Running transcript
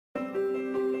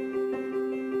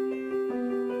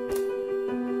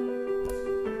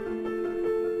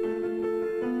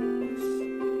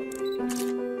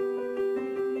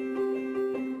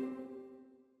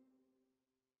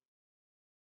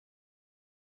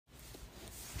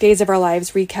Days of Our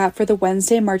Lives recap for the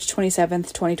Wednesday, March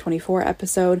 27th, 2024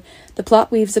 episode. The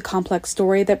plot weaves a complex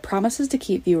story that promises to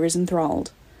keep viewers enthralled.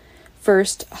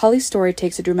 First, Holly's story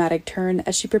takes a dramatic turn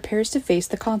as she prepares to face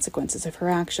the consequences of her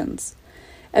actions.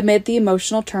 Amid the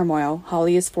emotional turmoil,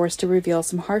 Holly is forced to reveal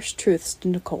some harsh truths to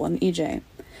Nicole and EJ.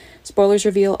 Spoilers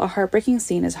reveal a heartbreaking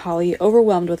scene as Holly,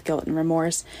 overwhelmed with guilt and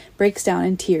remorse, breaks down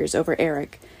in tears over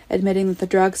Eric, admitting that the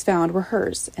drugs found were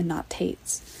hers and not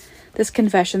Tate's. This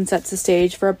confession sets the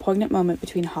stage for a poignant moment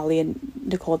between Holly and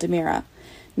Nicole DiMera.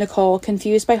 Nicole,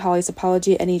 confused by Holly's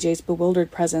apology and EJ's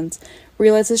bewildered presence,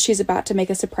 realizes she's about to make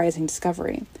a surprising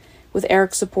discovery. With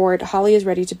Eric's support, Holly is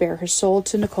ready to bare her soul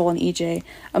to Nicole and EJ,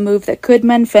 a move that could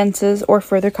mend fences or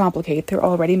further complicate their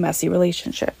already messy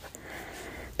relationship.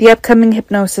 The upcoming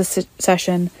hypnosis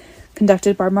session,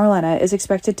 conducted by Marlena, is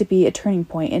expected to be a turning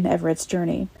point in Everett's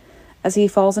journey. As he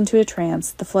falls into a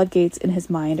trance, the floodgates in his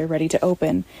mind are ready to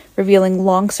open, revealing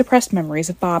long-suppressed memories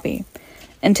of Bobby.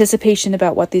 Anticipation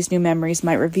about what these new memories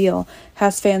might reveal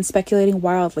has fans speculating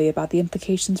wildly about the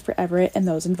implications for Everett and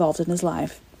those involved in his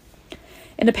life.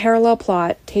 In a parallel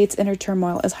plot, Tate's inner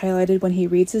turmoil is highlighted when he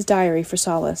reads his diary for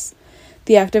solace.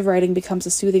 The act of writing becomes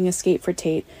a soothing escape for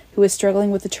Tate, who is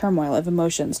struggling with the turmoil of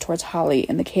emotions towards Holly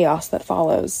and the chaos that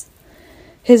follows.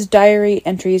 His diary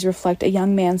entries reflect a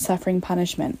young man suffering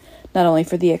punishment, not only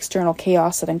for the external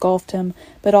chaos that engulfed him,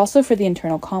 but also for the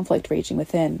internal conflict raging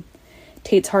within.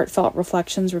 Tate's heartfelt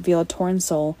reflections reveal a torn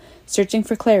soul, searching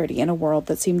for clarity in a world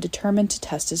that seemed determined to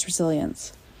test his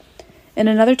resilience. In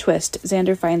another twist,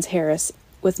 Xander finds Harris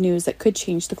with news that could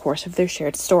change the course of their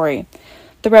shared story.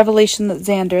 The revelation that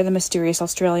Xander, the mysterious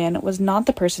Australian, was not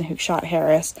the person who shot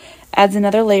Harris adds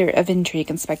another layer of intrigue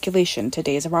and speculation to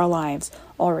Days of Our Lives'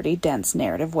 already dense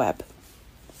narrative web.